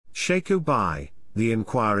Sheku Bayoh, The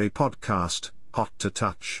Inquiry Podcast, Hot to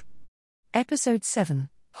Touch. Episode 7,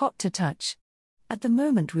 Hot to Touch. At the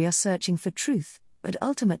moment we are searching for truth, but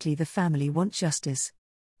ultimately the family want justice.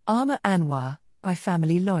 Amar Anwar, by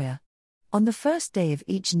family lawyer. On the first day of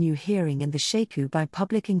each new hearing in the Sheku Bayoh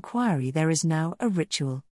public inquiry there is now a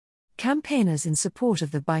ritual. Campaigners in support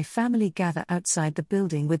of the Bayoh family gather outside the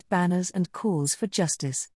building with banners and calls for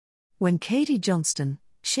justice. When Katie Johnston,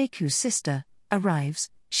 Sheku's sister, arrives,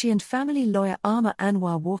 she and family lawyer Amar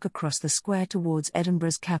Anwar walk across the square towards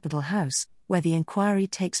Edinburgh's Capitol House, where the inquiry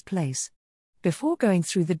takes place. Before going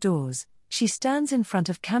through the doors, she stands in front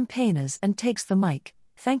of campaigners and takes the mic,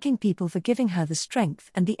 thanking people for giving her the strength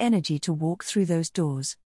and the energy to walk through those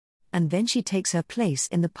doors. And then she takes her place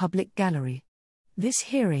in the public gallery. This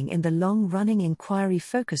hearing in the long-running inquiry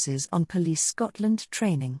focuses on Police Scotland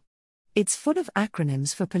training. It's full of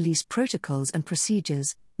acronyms for police protocols and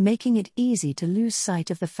procedures, making it easy to lose sight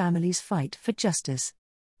of the family's fight for justice.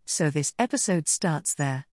 So this episode starts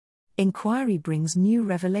there. Inquiry brings new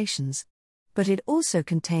revelations. But it also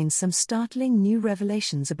contains some startling new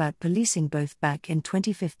revelations about policing both back in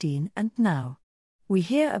 2015 and now. We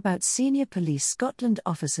hear about senior Police Scotland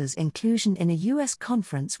officers' inclusion in a US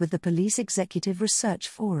conference with the Police Executive Research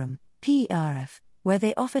Forum, PERF, where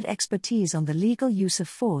they offered expertise on the legal use of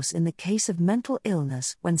force in the case of mental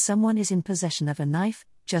illness when someone is in possession of a knife,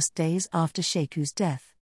 just days after Sheku's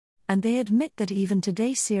death. And they admit that even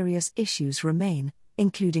today serious issues remain,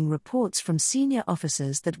 including reports from senior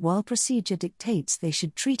officers that while procedure dictates they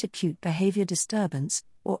should treat acute behavior disturbance,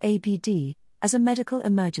 or ABD, as a medical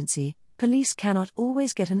emergency, police cannot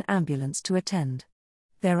always get an ambulance to attend.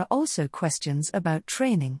 There are also questions about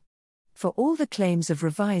training. For all the claims of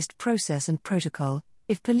revised process and protocol,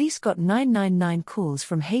 if police got 999 calls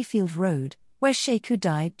from Hayfield Road, where Sheku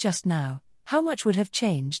died just now, how much would have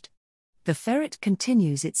changed? The Ferret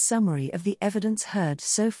continues its summary of the evidence heard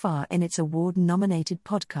so far in its award-nominated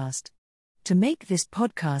podcast. To make this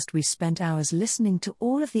podcast we've spent hours listening to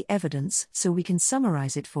all of the evidence so we can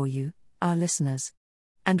summarize it for you, our listeners.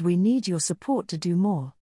 And we need your support to do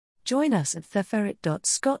more. Join us at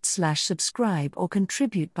theferret.scot/subscribe or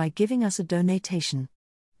contribute by giving us a donation.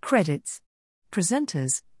 Credits.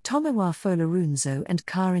 Presenters, Tomiwa Folarunzo and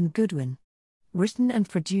Karen Goodwin. Written and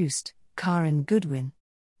produced, Karen Goodwin.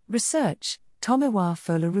 Research, Tomiwa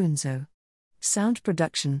Folarunzo. Sound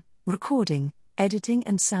production, recording, editing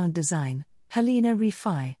and sound design, Helena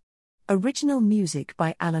Rifai. Original music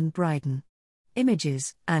by Alan Bryden.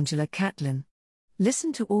 Images, Angela Catlin.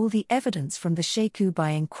 Listen to all the evidence from the Sheku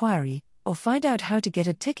Bayoh inquiry, or find out how to get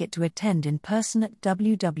a ticket to attend in person at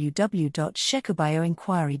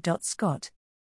www.shekubayohinquiry.scot.